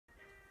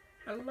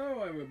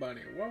Hello everybody,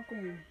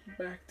 welcome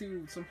back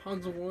to some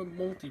Hogs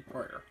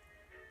multiplayer.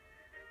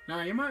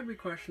 Now you might be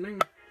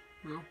questioning,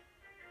 well,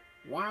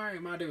 why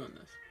am I doing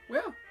this?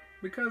 Well,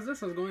 because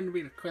this is going to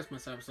be the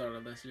Christmas episode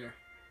of this year.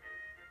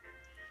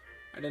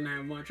 I didn't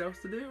have much else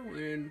to do,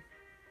 and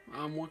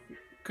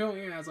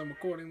currently as I'm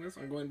recording this,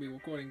 I'm going to be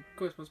recording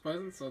Christmas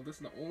presents, so this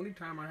is the only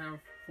time I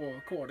have for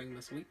recording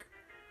this week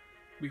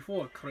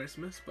before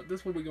Christmas, but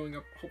this will be going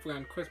up hopefully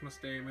on Christmas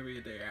Day, maybe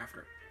a day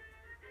after.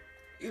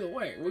 Either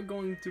way, we're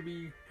going to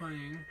be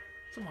playing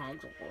some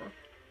Hogs of War.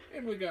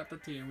 And we got the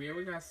team here.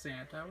 We got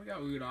Santa, we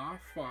got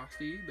Rudolph,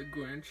 Frosty, the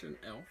Grinch, and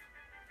Elf.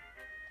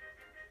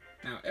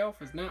 Now,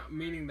 Elf is not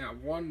meaning that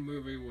one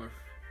movie with,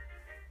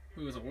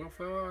 who was a real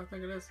fellow, I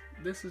think it is.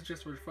 This is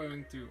just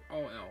referring to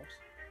all elves.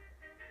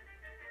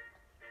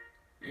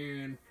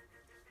 And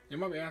you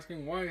might be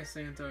asking, why is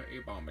Santa a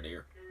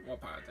bombardier or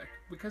pyrotech?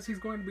 Because he's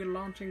going to be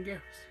launching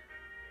gifts.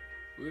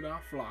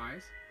 Rudolph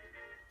flies.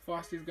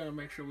 Frosty's going to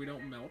make sure we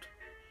don't melt.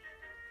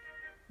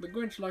 The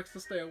Grinch likes to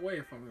stay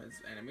away from his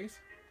enemies,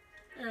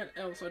 and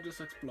elves are just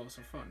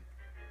explosive fun.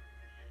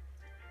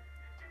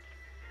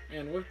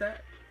 And with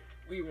that,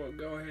 we will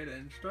go ahead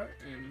and start,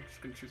 and just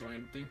gonna choose a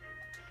random team.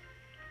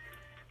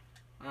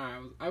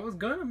 I was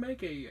gonna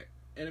make a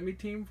enemy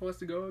team for us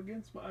to go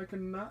against, but I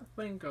could not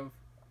think of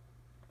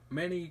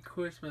many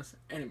Christmas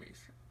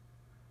enemies.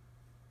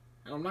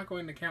 And I'm not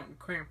going to count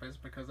Krampus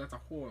because that's a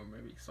horror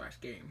movie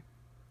 / game.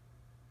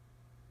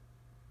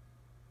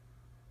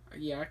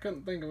 Yeah, I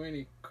couldn't think of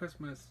any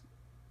Christmas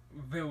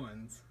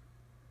villains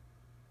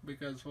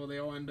because, well, they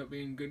all end up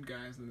being good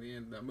guys in the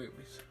end of the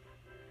movies.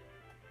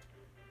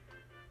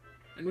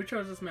 And we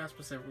chose this map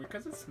specifically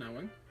because it's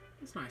snowing.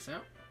 It's nice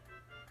out.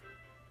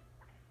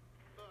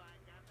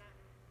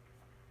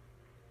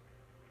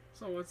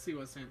 So let's see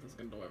what Santa's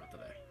going to deliver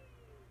today.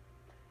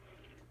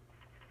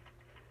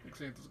 I think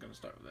Santa's going to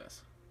start with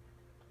this.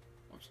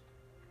 Whoops.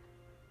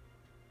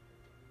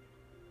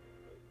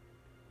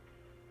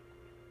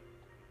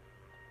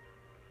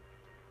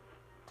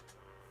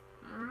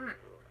 Alright.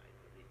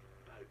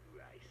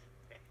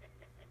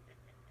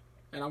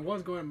 And I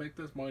was going to make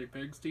this Mighty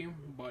Pigs team,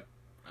 but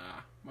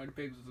Mighty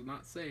Pigs does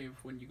not save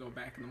when you go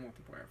back in the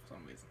multiplayer for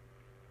some reason.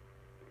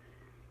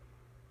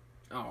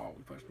 Oh,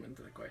 we pushed him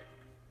into the crate.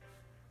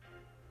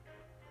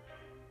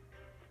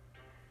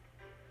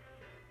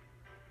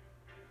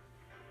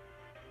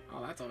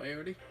 Oh, that's a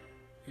rarity.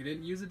 He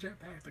didn't use a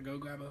jetpack to go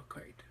grab a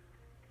crate.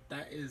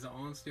 That is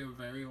honestly a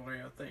very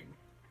rare thing.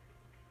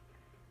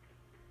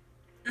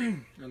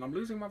 And I'm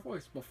losing my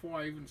voice before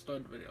I even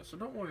start the video, so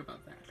don't worry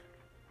about that.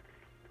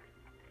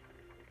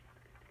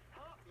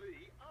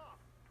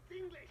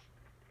 English.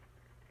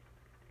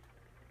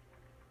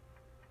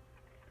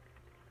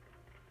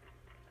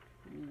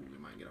 Ooh, we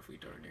might get a free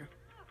turn here.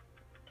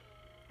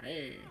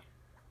 Hey.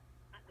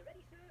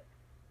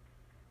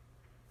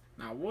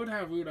 Now, I would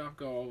have Rudolph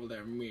go over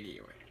there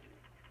immediately.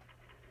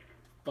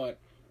 But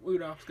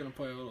Rudolph's gonna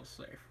play a little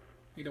safe.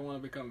 He don't want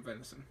to become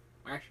venison.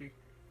 Actually,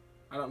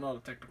 I don't know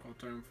the technical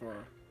term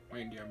for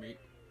reindeer meat.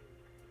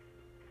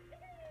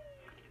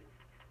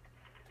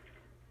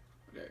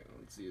 Okay,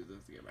 let's use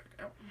this to get back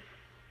out.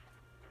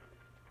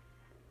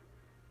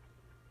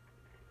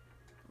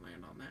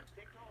 Land on that.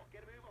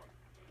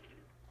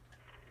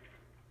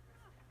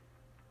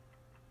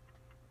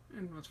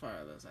 And let's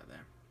fire this at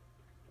there.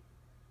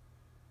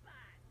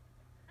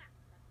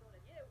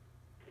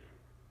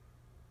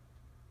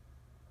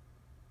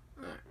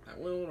 Alright, that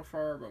went a little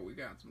far, but we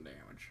got some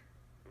damage.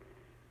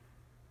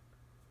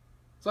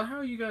 So how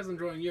are you guys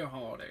enjoying your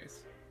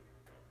holidays?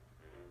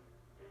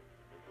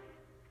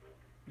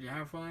 You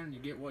have fun? You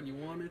get what you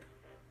wanted?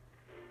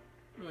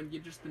 Or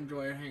you just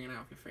enjoy hanging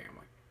out with your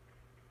family?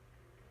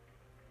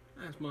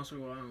 That's mostly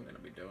what I'm going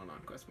to be doing on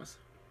Christmas.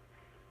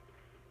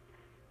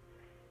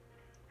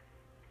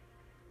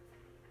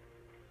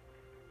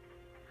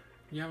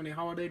 You have any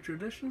holiday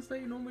traditions that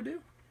you normally do?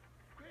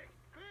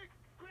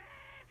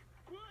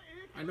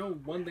 I know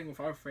one thing with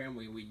our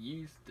family we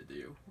used to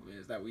do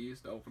is that we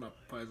used to open up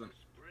a present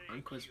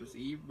on Christmas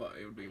Eve, but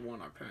it would be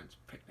one our parents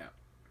picked out.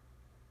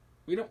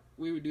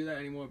 We would do that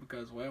anymore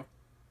because, well,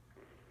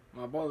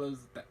 my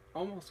brother's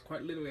almost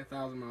quite literally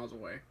 1,000 miles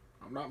away.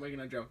 I'm not making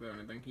a joke or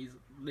anything. He's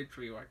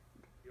literally like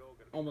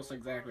almost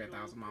exactly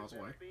 1,000 miles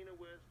away.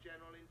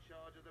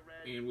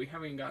 And we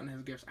haven't gotten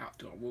his gifts out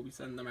to him. We'll be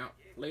sending them out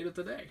later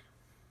today.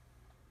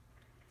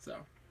 So,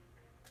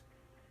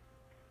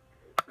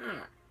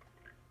 alright.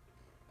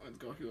 Let's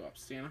go heal up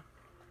Santa.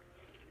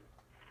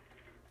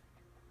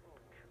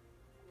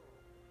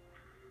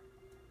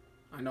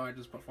 I know I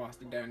just put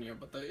Frosty down here,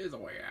 but there is a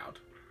way out.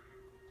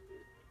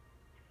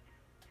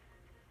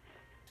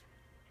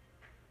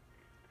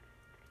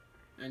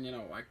 And you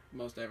know, like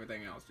most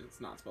everything else, it's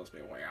not supposed to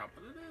be a way out,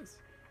 but it is.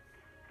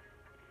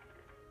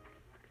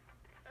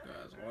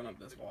 Guys, run up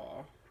this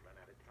wall.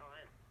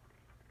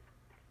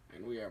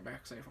 And we are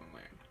back safe on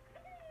land.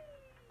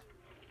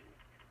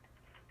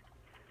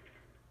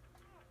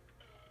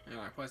 And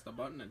I pressed the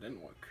button, it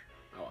didn't work.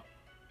 Oh well.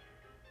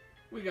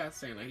 We got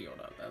Santa healed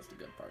up, that's the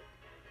good part.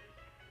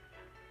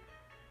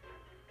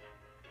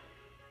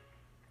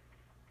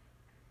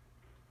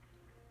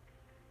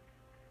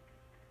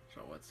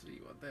 So let's see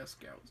what their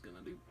scout's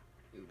gonna do.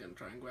 He's gonna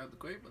try and grab the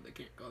crate, but they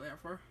can't go that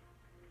far.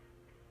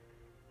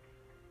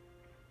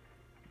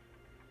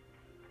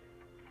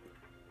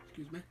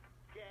 Excuse me.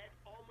 Get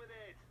on with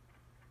it.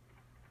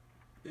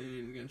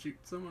 And he's gonna shoot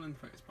someone in the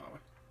face, probably.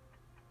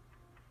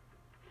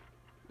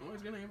 Oh,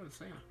 he's gonna aim at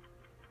Santa.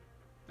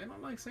 They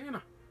don't like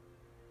Santa.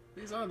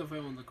 These are the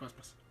villains of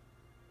Christmas.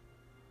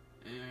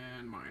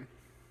 And mine.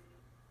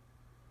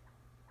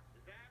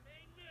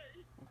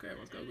 Okay,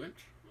 let's go,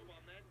 Grinch.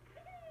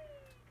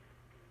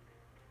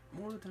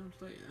 More of the time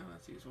stay. Yeah,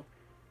 that's useful.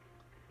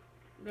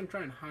 I'm gonna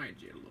try and hide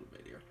you a little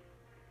bit here.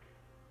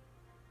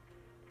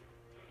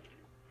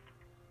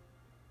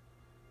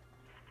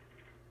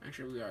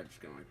 Actually, we are just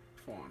gonna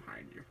fall and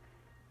hide you.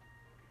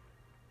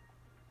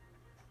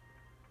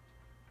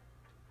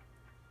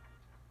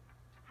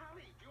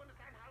 Harry, do you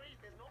understand, Harry?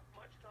 There's not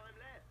much time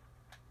left.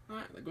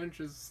 Alright, the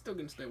Grinch is still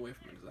gonna stay away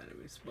from his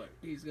enemies, but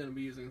he's gonna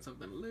be using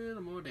something a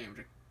little more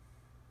damaging.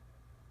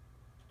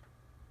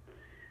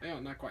 Yeah,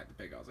 not quite the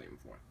pig I was aiming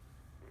for.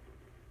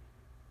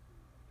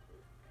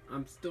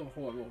 I'm still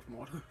horrible with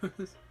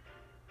mortars.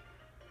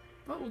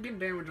 But we're getting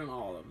damage on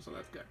all of them, so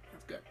that's good.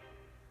 That's good.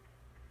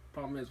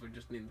 Problem is, we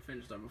just need to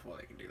finish them before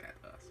they can do that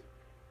to us.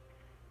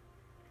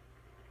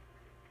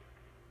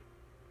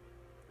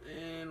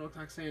 And looks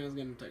like Santa's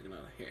gonna take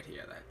another hit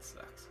here. That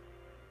sucks.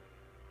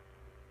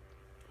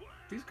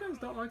 These guys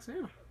don't like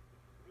Santa.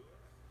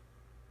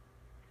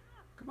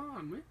 Come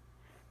on, man.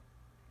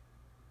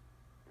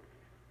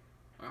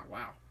 Oh,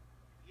 wow.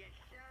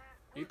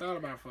 He thought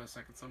about it for a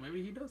second, so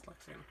maybe he does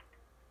like Santa.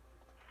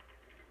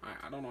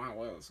 I don't know how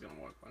well this is gonna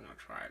work, but I'm gonna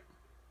try it.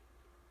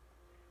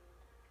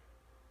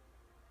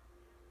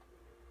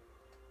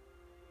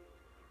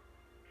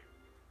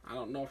 I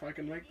don't know if I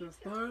can make this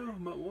though,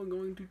 but we're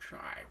going to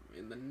try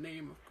in the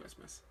name of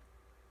Christmas.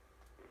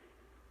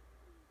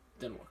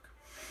 Didn't work.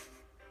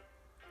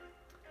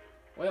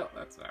 Well,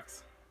 that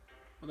sucks.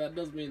 Well, that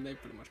does mean they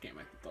pretty much can't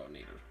make the throw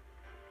needed.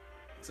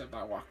 Except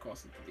I walk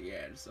closer to the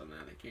edge, so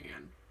now they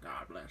can.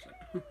 God bless it.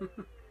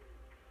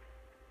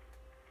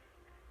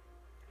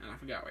 And I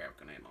forgot we have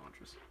grenade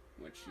launchers,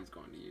 which she's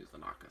going to use to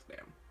knock us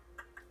down.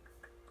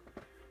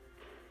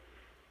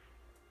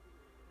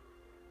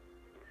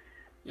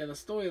 Yeah, the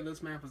story of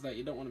this map is that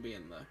you don't want to be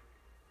in the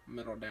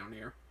middle down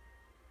here.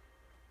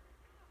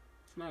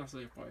 It's not a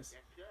safe place.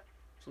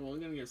 So we're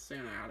going to get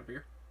Santa out of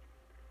here.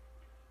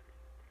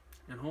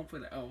 And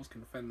hopefully the elves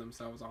can fend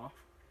themselves off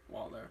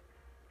while they're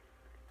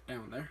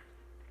down there.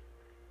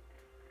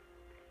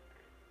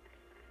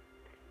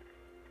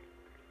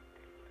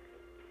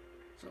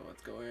 So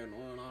let's go ahead and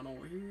run on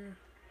over here.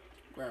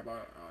 Grab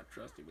our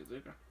trusty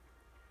bazooka.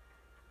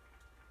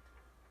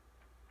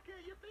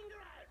 Get your finger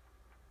out.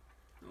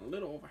 A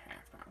little over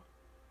half power.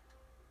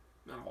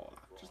 Not a whole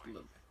lot, just a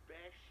little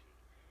bit.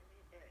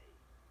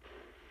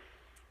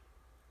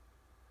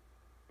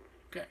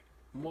 Okay,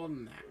 more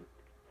than that.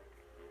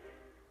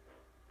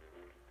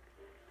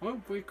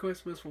 Hopefully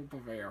Christmas will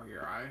prevail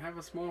here. I have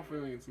a small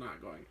feeling it's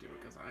not going to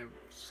because I'm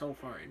so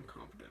far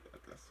incompetent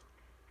at this.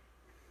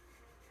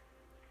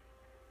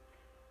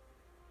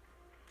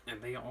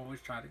 And they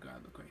always try to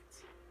grab the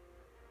crates.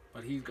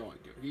 But he's going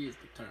to. He is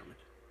determined.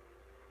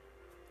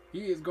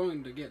 He is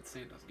going to get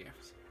Santa's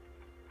gifts.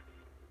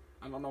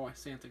 I don't know why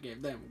Santa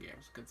gave them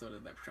gifts,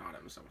 considering they've shot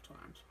him several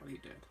times, but he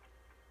did.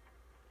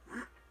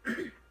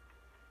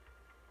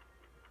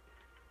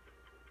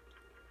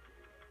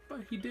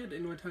 But he did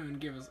in return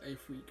give us a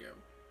free go.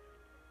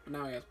 But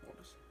now he has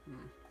borders.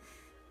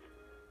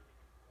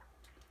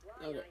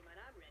 Okay.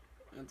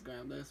 Let's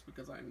grab this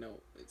because I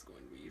know it's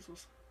going to be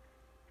useless.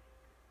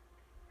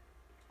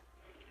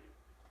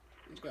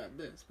 Let's grab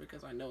this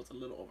because I know it's a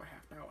little over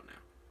half power now.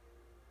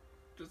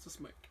 Just a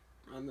smack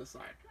on this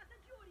side.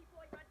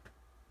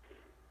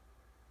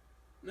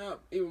 No,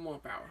 even more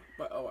power,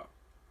 but oh well.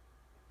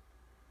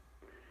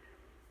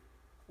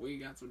 We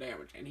got some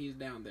damage, and he's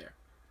down there.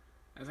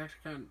 That's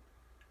actually kind of...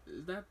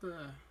 Is that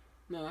the...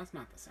 No, that's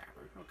not the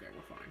sapper. Okay,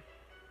 we're fine.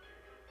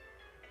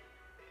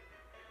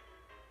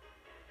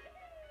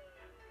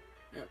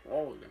 Yep,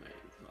 all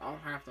grenades. I'll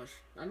have to...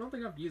 I don't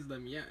think I've used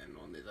them yet in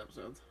one of these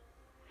episodes.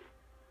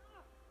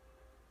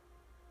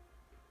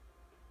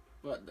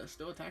 But they're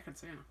still attacking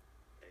Santa.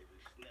 I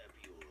will snap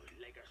you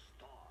like a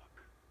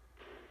stalk.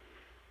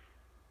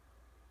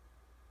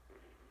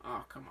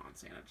 Oh, come on,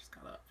 Santa just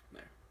got up.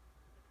 There.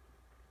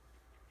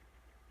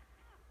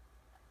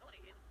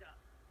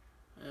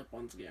 Yep,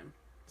 once again.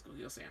 Let's go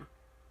heal Santa.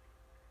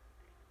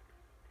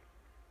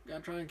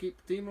 Gotta try and keep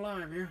the team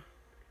alive here.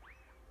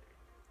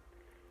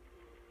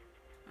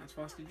 That's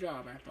Frosty's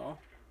job, after all.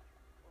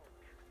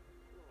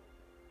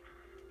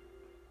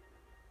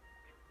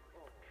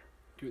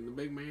 Keeping the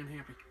big man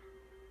happy.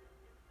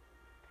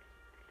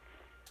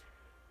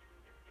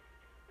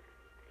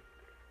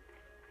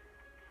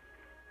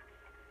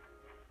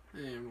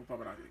 And we're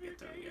probably not going to get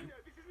to it again.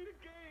 This isn't a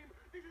game.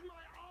 This is my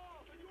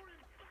art, and you're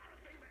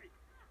embarrassing me.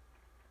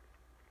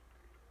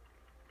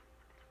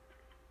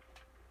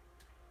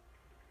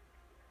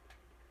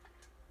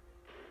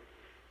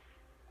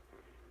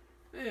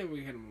 And we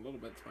hit him a little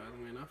bit,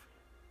 surprisingly enough.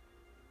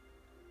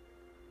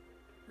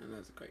 And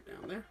there's a crate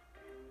down there.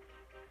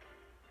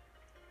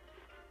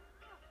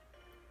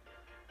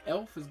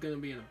 Elf is going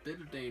to be in a bit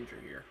of danger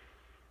here.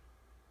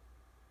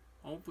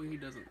 Hopefully he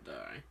doesn't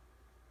die.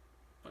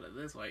 But at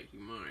this rate, he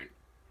might.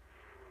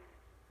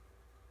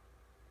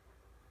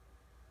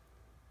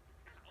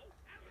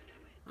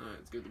 Alright,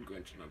 let's give the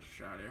Grinch another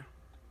shot here.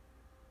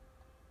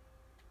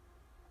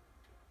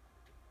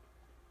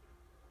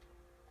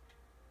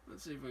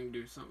 Let's see if we can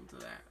do something to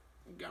that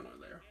gunner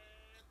there.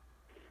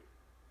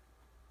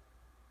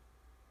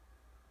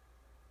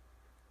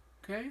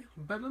 Okay,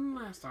 better than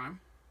last time.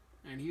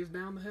 And he's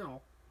down the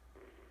hill.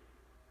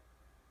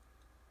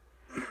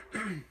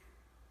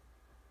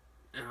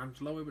 And I'm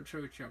slowly but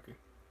surely choking.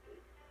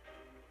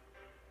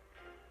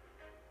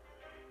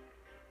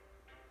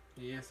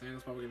 Yeah,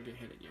 Santa's probably gonna get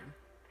hit again.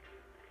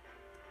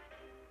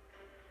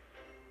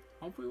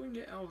 Hopefully we can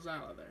get elves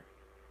out of there.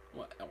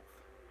 What elf?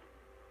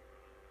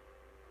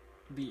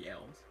 The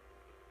elves.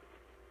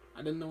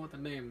 I didn't know what to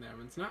name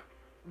them. It's not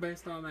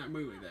based on that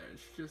movie there.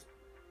 It's just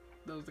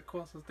that was the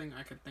closest thing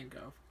I could think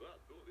of.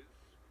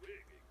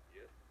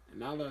 And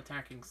now they're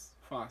attacking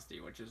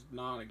Frosty, which is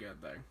not a good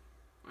thing.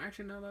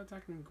 Actually, no, they're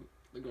attacking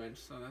the Grinch,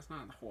 so that's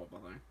not a horrible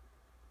thing.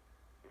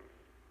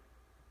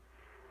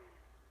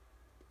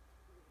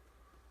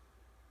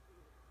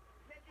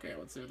 Okay,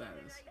 let's see what that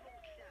is.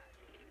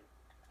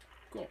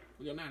 Cool,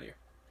 we're getting out of here.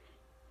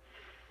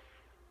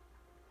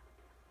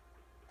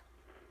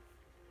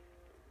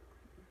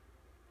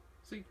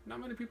 See, not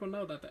many people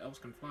know that the elves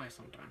can fly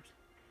sometimes.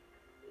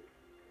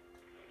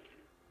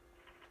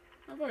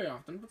 Not very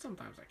often, but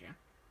sometimes I can.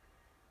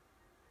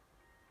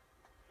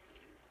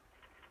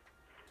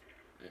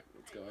 Yeah,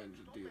 let's go ahead and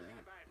just do that.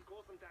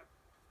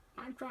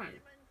 I'm trying.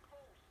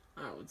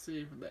 Alright, let's see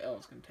if the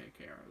elves can take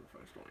care of the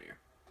first one here.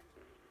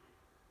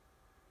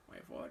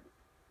 Wait for it.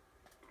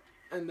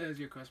 And there's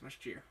your Christmas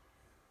cheer.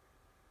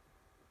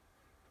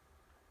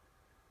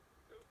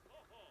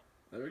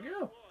 There we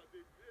go.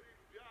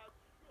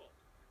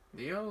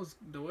 The elves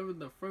delivered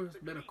the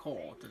first bit of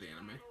coal to the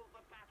enemy.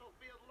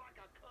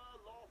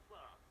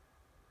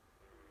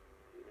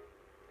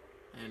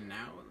 And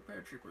now the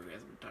paratrooper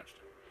hasn't been touched.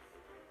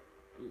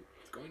 Ooh,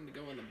 it's going to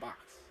go in the box.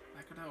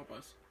 That could help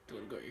us to a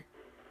degree.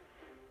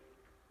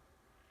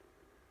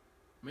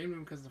 Mainly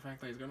because of the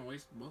fact that he's going to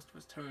waste most of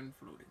his turn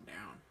floating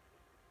down.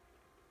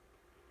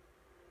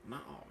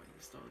 Not always,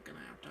 he's still going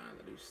to have time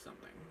to do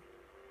something.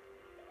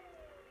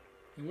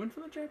 He went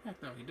for the jetpack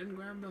though, he didn't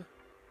grab the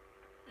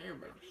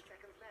airburst.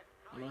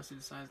 Unless he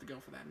decides to go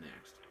for that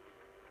next.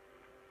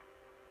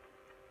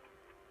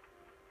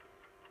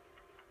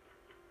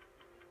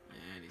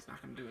 And he's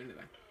not going to do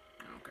anything.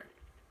 Okay.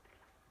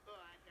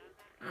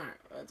 Alright,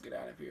 let's get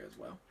out of here as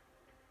well.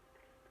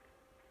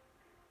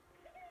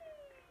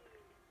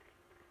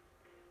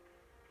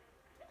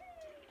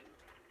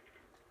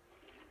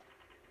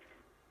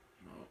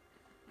 Oh,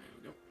 there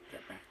we go.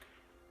 Jetpack.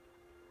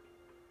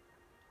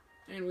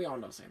 And we all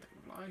know Santa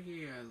can fly.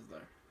 He has the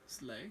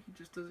sleigh. He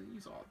just doesn't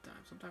use it all the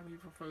time. Sometimes he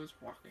prefers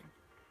walking.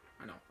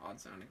 I know, odd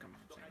sounding coming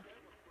from Santa.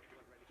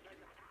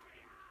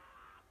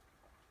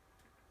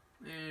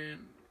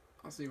 And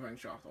I'll see if I can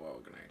show off the oil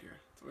grenade here.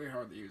 It's a very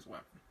hard to use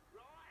weapon.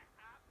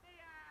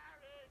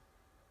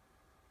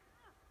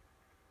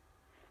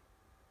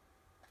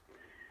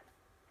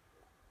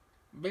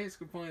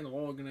 Basically playing the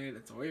oil grenade,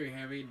 it's very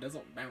heavy, it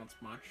doesn't bounce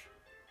much.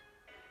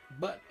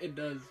 But it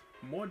does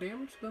more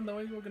damage than the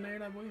regular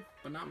grenade, I believe.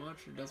 But not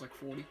much, it does like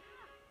 40.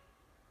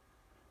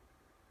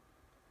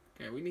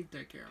 Okay, we need to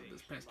take care of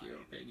this pesky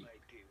little piggy.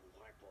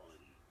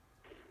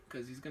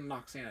 Because he's going to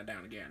knock Santa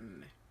down again,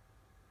 isn't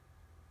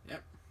he?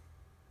 Yep.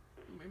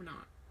 Maybe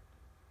not.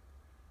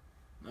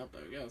 Nope,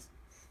 there he goes.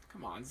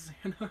 Come on,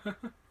 Santa. When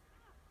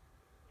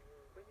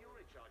you're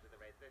in charge of the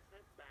Reds, they're so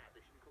bad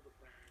they should be called a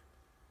band.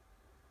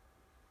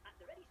 At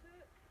the ready,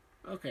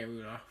 sir. Okay,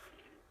 Rudolph.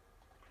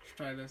 Let's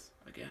try this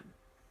again.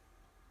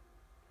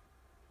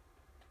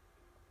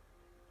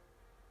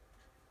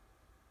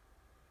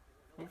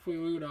 Hopefully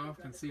Rudolph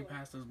can see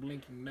past his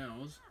blinking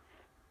nose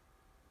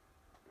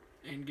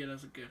and get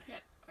us a good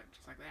hit,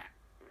 just like that.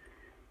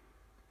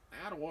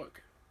 That'll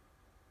work.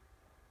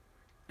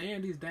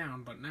 And he's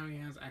down, but now he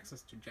has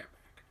access to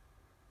jetpack,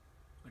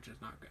 which is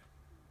not good.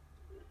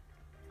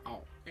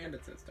 Oh, and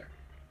it's his turn.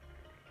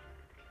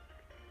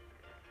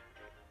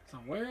 So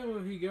where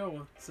will he go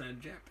with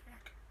said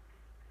jetpack?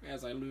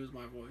 As I lose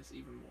my voice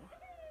even more.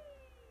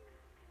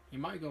 He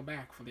might go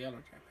back for the other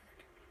jetpack.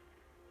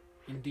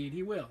 Indeed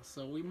he will,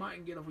 so we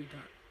might get a free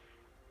time.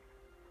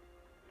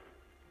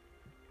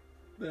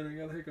 Then I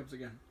got the hiccups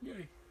again.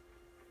 Yay.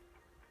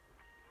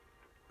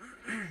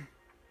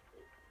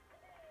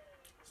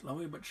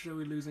 Slowly but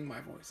surely losing my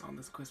voice on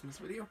this Christmas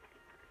video.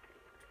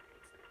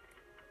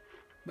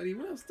 But he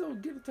will still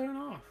get a turn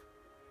off.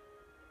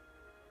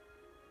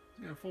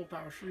 He's got a full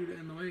power shooter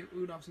in the way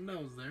Rudolph's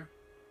nose there.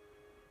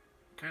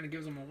 Kind of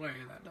gives him away,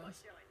 that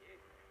does.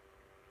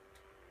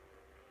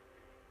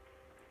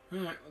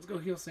 Alright, let's go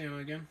heal Santa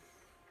again.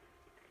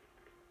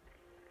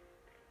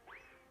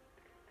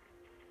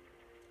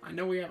 I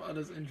know we have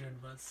others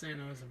injured, but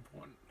Santa is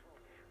important.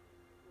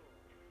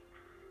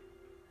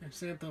 If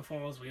Santa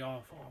falls, we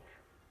all fall.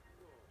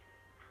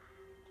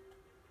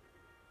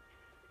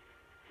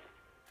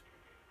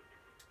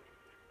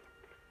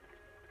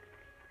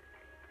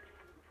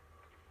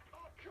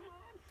 Oh, come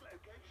on,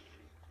 Slogan,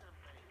 shoot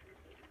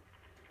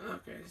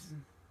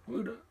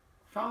something. Okay,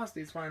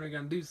 Frosty's finally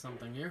gonna do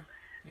something here.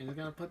 He's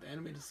gonna put the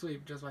enemy to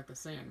sleep just like the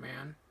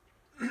Sandman.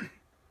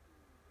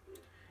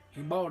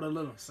 He borrowed a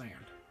little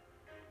sand.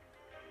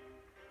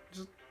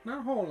 Just not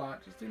a whole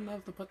lot, just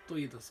enough to put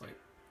 3 to sleep.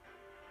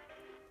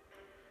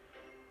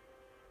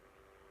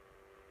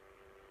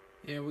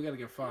 Yeah, we gotta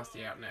get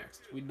Frosty out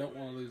next. We don't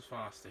want to lose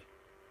Frosty.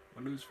 If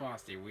we lose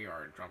Frosty, we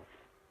are in trouble.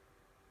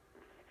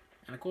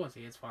 And of course,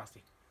 he hits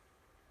Frosty.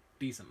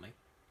 Decently.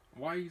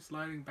 Why are you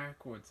sliding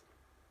backwards?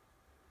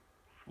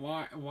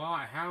 Why?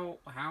 How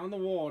in the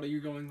world are you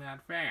going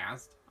that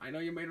fast? I know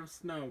you're made of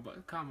snow,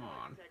 but come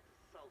on. Protect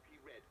a sulky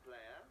red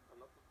player. I'm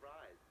not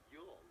surprised.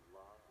 You're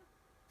lost.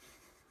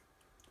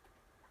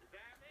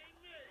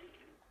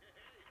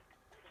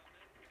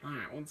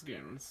 Alright, once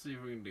again, let's see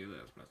if we can do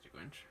this, Mr.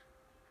 Grinch.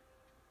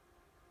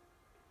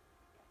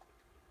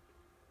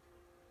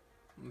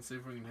 Let's see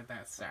if we can hit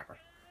that sapper.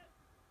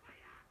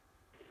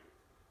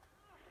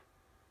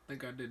 I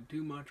think I did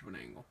too much of an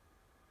angle.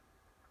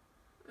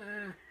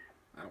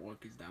 That'll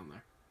work, he's down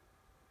there.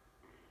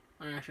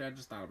 Actually, I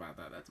just thought about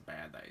that. That's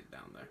bad that he's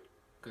down there.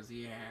 Because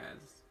he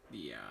has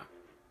the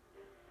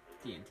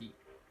TNT.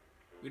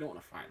 We don't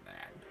want to fight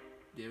that,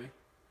 do we?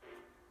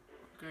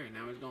 Okay,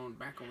 now he's going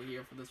back over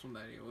here for this one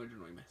that he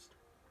originally missed.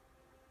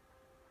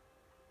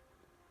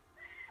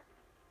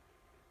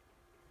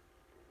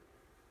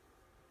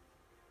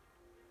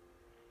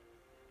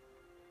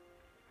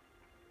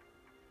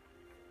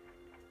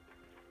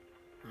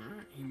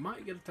 Alright, he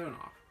might get a turn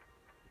off.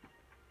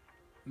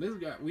 This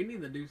guy, we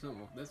need to do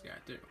something with this guy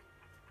too.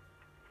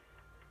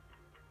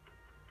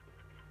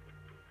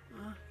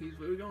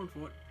 We're going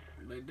for it.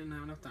 They didn't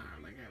have enough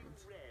time, like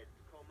happens. Red,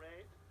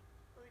 comrade.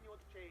 I think you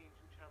want to change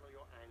and channel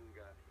your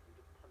anger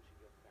into punching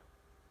yourself.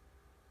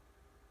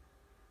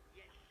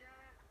 Yes, sir.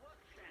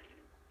 What's that?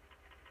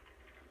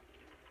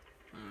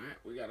 Alright,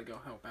 we gotta go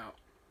help out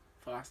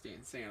Frosty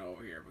and Santa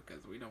over here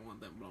because we don't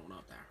want them blown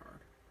up that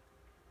hard.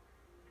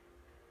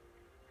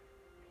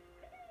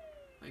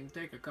 They can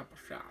take a couple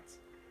shots,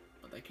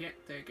 but they can't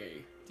take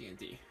a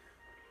TNT.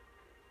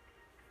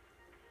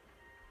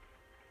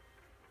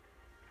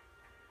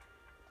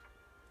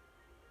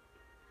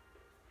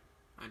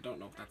 I don't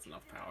know if that's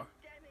enough power.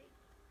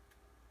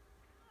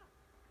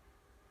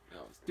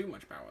 No, it's too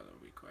much power, that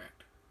would be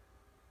correct.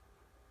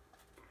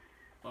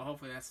 Well,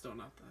 hopefully that's still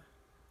enough to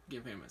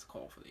give him his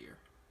call for the year.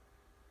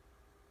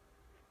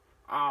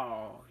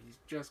 Oh, he's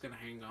just gonna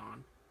hang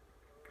on.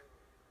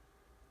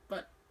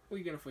 But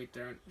we get a free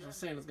turn, so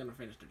Santa's gonna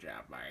finish the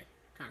job by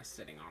kind of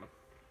sitting on him.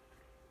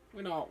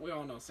 We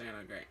all know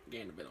Santa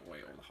gained a bit of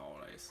weight over the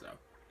holidays, so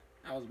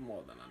that was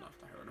more than enough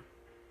to hurt him.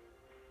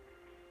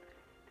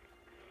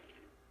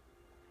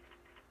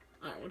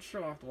 Alright, let's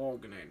show off the wall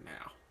grenade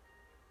now.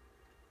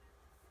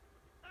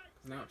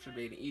 Because now it should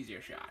be an easier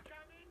shot.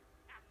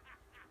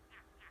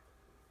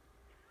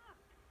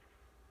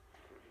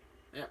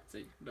 Yep, see,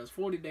 it does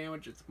 40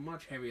 damage. It's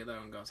much heavier though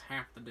and goes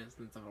half the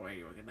distance of a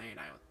regular grenade,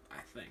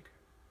 I think.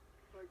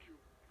 Thank you,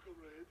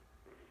 comrade.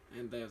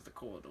 And there's the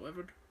core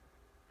delivered.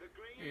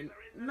 And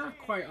not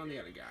quite on the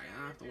other guy.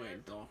 I have to wait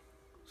until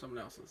someone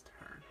else's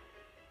turn.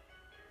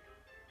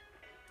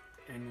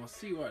 And we'll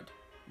see what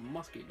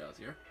Muskie does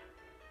here.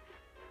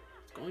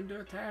 It's going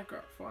to attack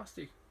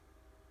Frosty.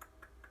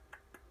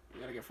 We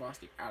gotta get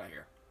Frosty out of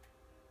here.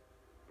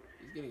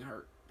 He's getting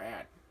hurt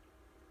bad.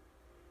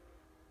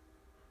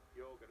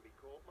 You're gonna be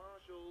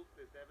court-martialed.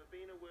 There's never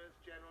been a worse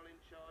general in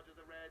charge of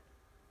the Reds.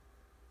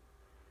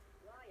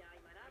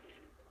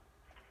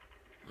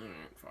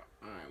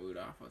 Alright,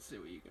 Rudolph, let's see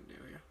what you can do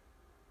here.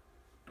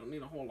 Don't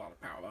need a whole lot of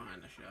power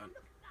behind the shot.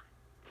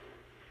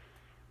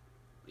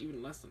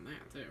 Even less than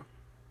that, too.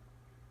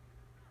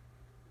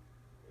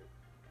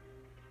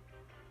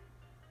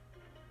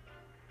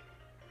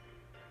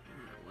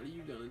 Alright, what are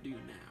you gonna do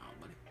now,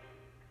 buddy?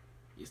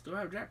 You still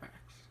have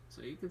jetpacks,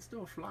 so you can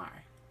still fly.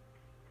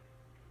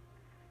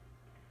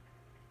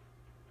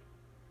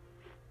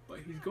 But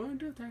he's going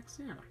to attack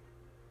Santa.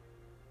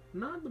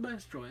 Not the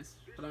best choice,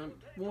 but I'm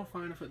more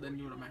fine with it than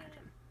you would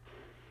imagine.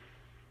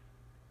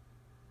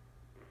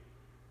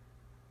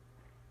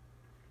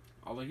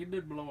 Although he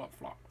did blow up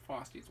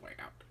Frosty's way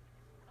out.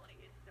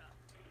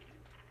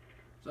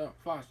 So,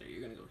 Frosty,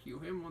 you're gonna go heal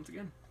him once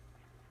again?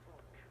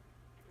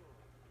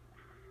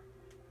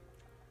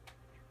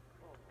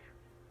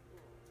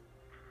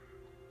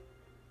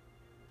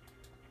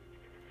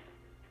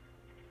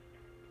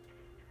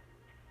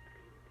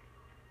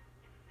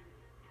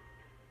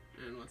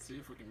 And let's see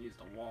if we can use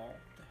the wall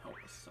to help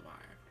us survive.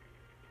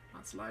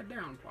 Not slide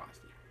down,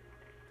 Frosty.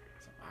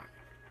 Survive.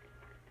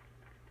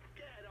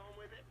 Get on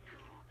with it.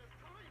 God, does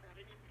time have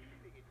any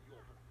meaning in your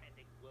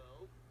pathetic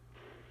world?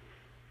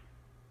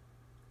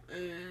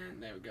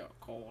 And there we go.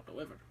 Call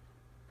delivered.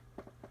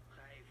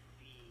 I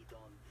feed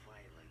on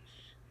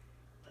violence,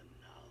 and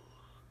now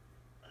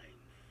I'm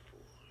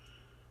full.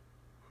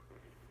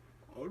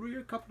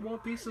 hopefully a couple more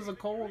pieces of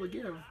coal to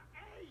give.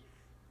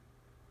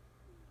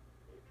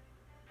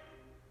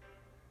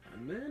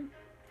 And then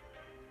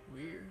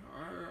we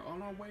are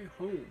on our way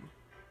home,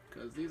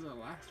 because these are the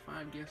last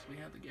 5 gifts we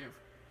had to give.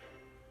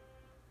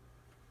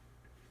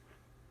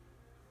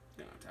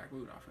 Gonna attack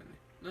Rudolph, isn't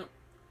he? Nope.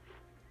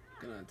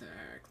 Gonna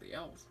attack the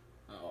elves.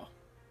 Oh,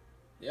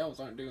 the elves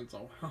aren't doing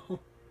so well.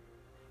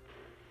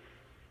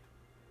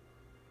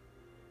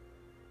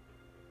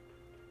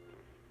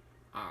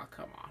 Ah,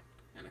 come on.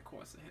 And of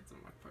course it hits them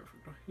like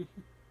perfectly.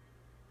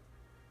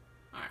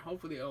 Alright,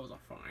 hopefully the elves are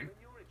fine.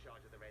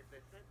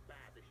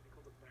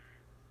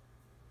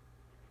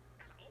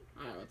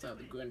 Alright, let's have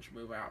the Grinch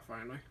move out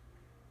finally.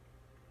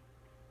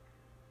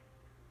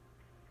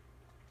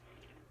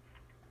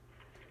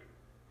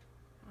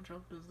 How much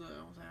health does the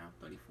elves have?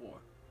 34.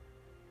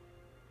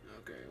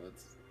 Okay,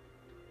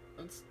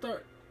 let's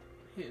start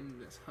hitting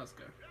this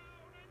Husker.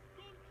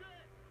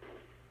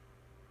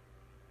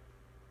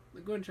 The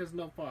Grinch has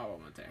no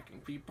problem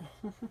attacking people.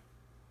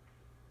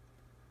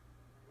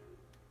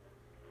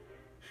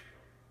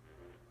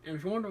 And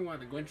if you're wondering why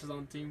the Grinch is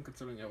on the team,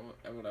 considering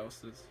everyone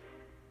else is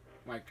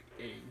like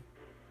a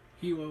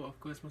hero of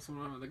Christmas or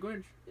whatever, the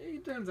Grinch, he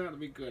turns out to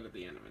be good at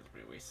the end of his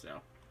movie,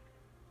 so.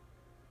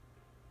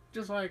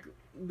 Just like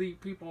the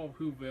people of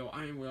Whoville,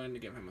 I am willing to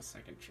give him a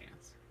second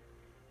chance.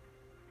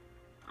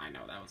 I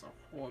know that was a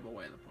horrible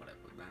way to put it,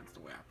 but that's the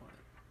way I put it.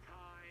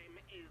 Time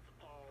is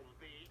of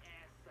the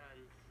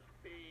essence.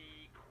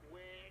 Be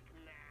quick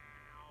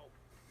now.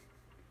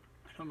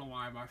 I don't know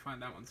why, but I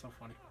find that one so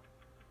funny.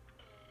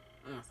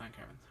 Oh, thank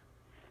heavens.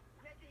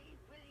 Ready,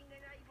 willing,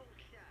 and able,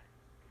 sir.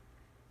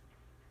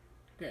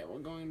 Okay, we're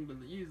going to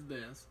use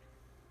this.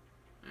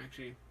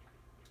 Actually,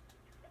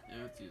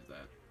 yeah, let's use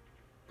that.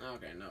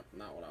 Okay, nope,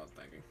 not what I was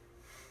thinking.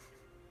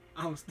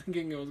 I was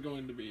thinking it was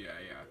going to be I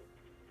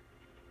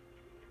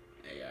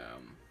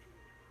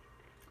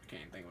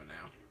can't think of it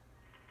now.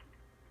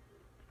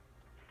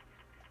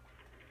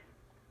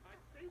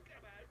 I'd think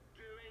about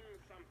doing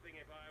something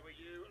if I were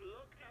you.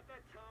 Look at the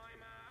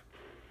timer.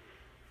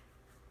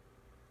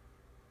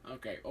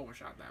 Okay,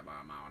 overshot that by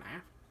 1.5 miles.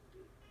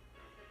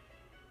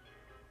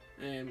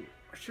 And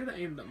I should have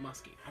aimed at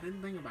Muskie. I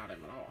didn't think about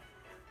him at all.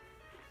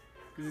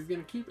 Because he's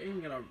going to keep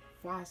aiming at our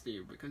Frosty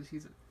because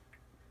he's a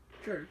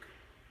jerk.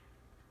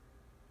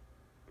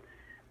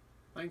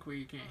 Thankfully,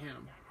 you can't hit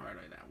him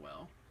hardly that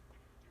well.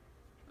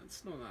 It's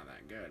still not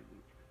that good.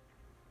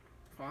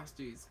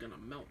 Frosty's going to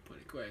melt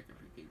pretty quick if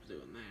he keeps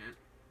doing that.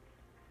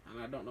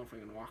 And I don't know if we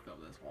can walk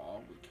up this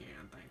wall. We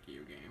can, thank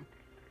you, game.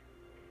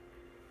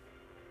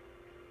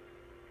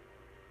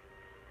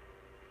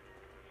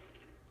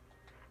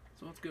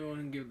 So let's go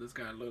and give this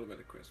guy a little bit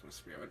of Christmas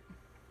spirit.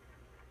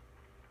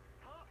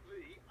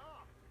 Partly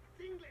up.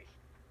 English.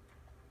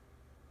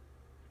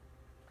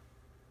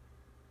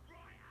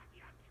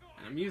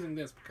 And I'm using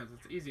this because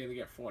it's easier to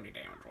get 40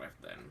 damage with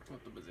than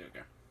with the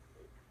bazooka.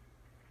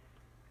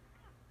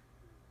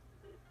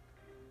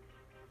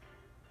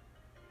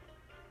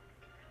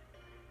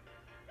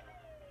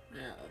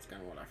 Yeah, that's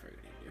kind of what I figured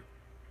he'd do.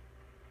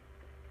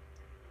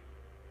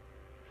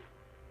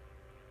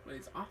 But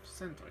he's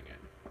off-centering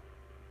it.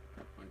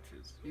 Which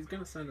is, he's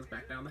gonna send us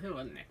back down the hill,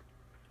 isn't he?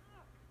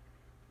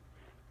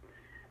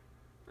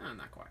 Ah,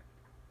 not quite.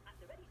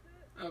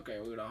 Okay,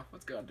 Rudolph,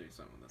 let's go do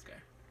something with this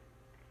guy.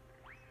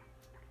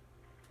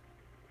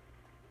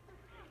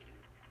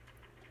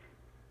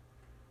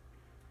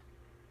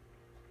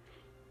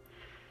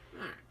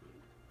 Alright.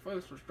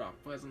 First, let's drop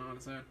a present on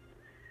his head.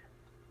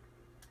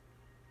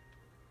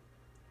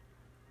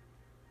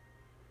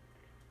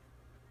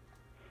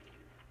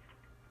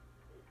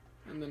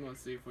 And then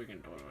let's see if we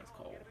can deliver his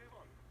coal.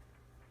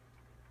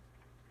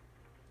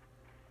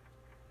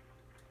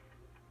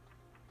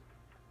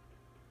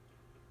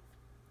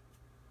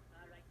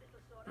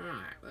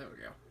 Alright, there we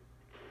go.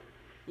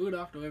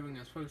 Rudolph delivering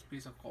his first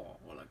piece of coal.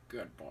 What a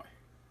good boy.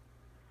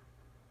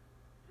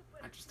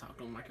 I just talked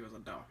to him like he was a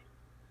dog.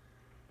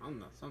 I don't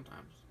know,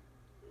 sometimes.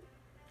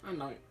 I don't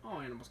know,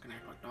 all animals can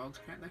act like dogs,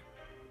 can't they?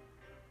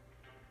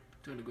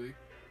 To a degree.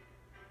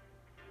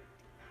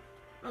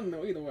 I don't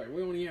know, either way,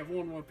 we only have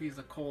one more piece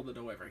of coal to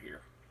deliver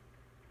here.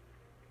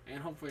 And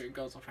hopefully it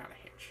goes without a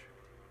hitch.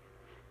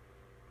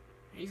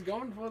 He's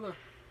going for the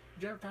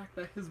jetpack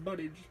that his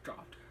buddy just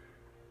dropped.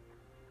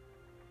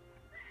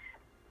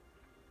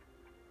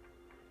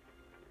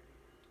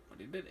 But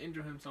he did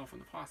injure himself in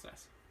the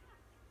process.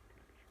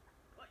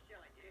 What shall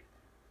I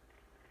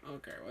do?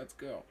 Okay, let's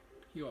go.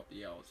 Heal up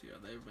the elves here.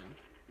 They've been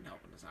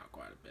helping us out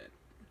quite a bit.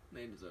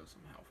 They deserve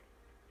some help.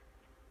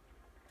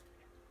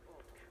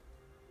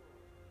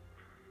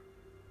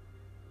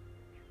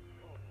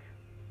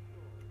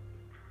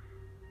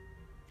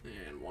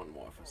 And one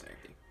more for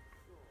safety.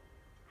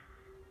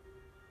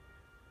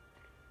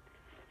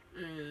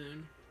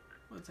 And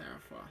let's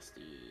have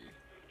Frosty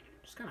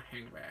just kind of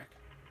hang back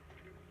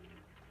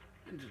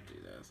and just do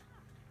this.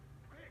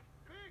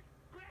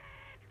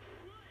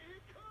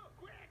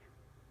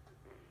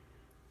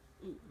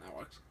 Ooh, that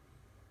works.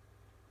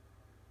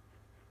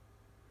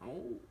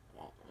 Oh,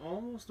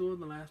 almost doing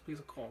the last piece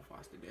of coal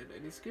Frosty did,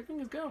 and he's skipping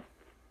his go.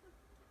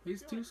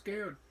 He's too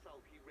scared.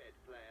 Sulky red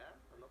player.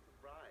 I'm not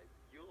surprised.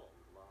 You're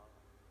lost.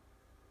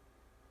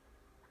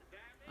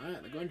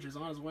 Alright, the Grinch is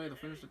on his way to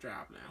finish the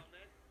job now.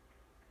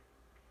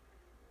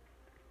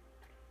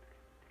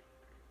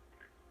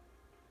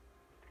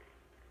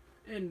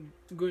 And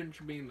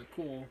Grinch, being the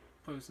cool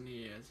person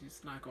he is,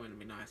 he's not going to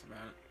be nice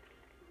about it.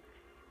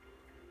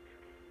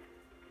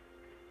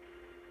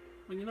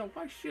 Well, you know,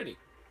 why should he?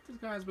 This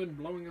guy's been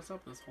blowing us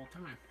up this whole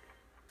time.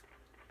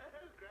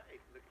 Oh, great.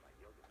 Looks like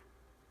you're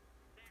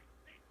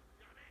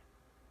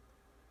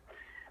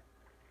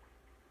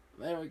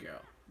good. There we go.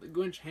 The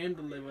Grinch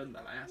hand-delivered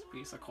the last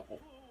piece of coal.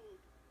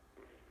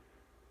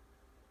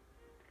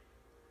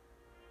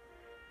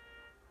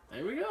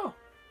 There we go.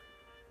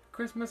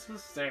 Christmas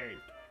is saved.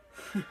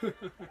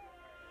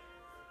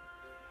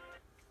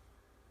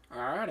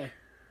 Alrighty.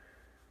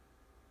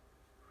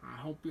 I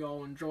hope you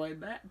all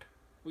enjoyed that.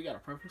 We got a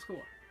perfect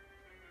score.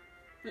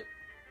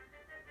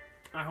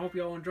 I hope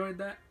you all enjoyed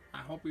that. I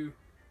hope you...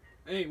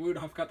 Hey,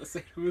 Rudolph got to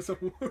say it was a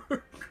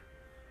word.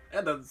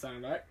 That doesn't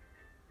sound right.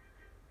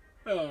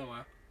 Oh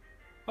well.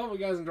 Hope you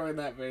guys enjoyed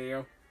that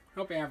video.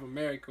 Hope you have a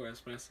Merry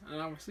Christmas.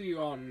 And I will see you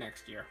all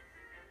next year.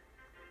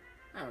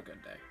 Have a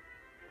good day.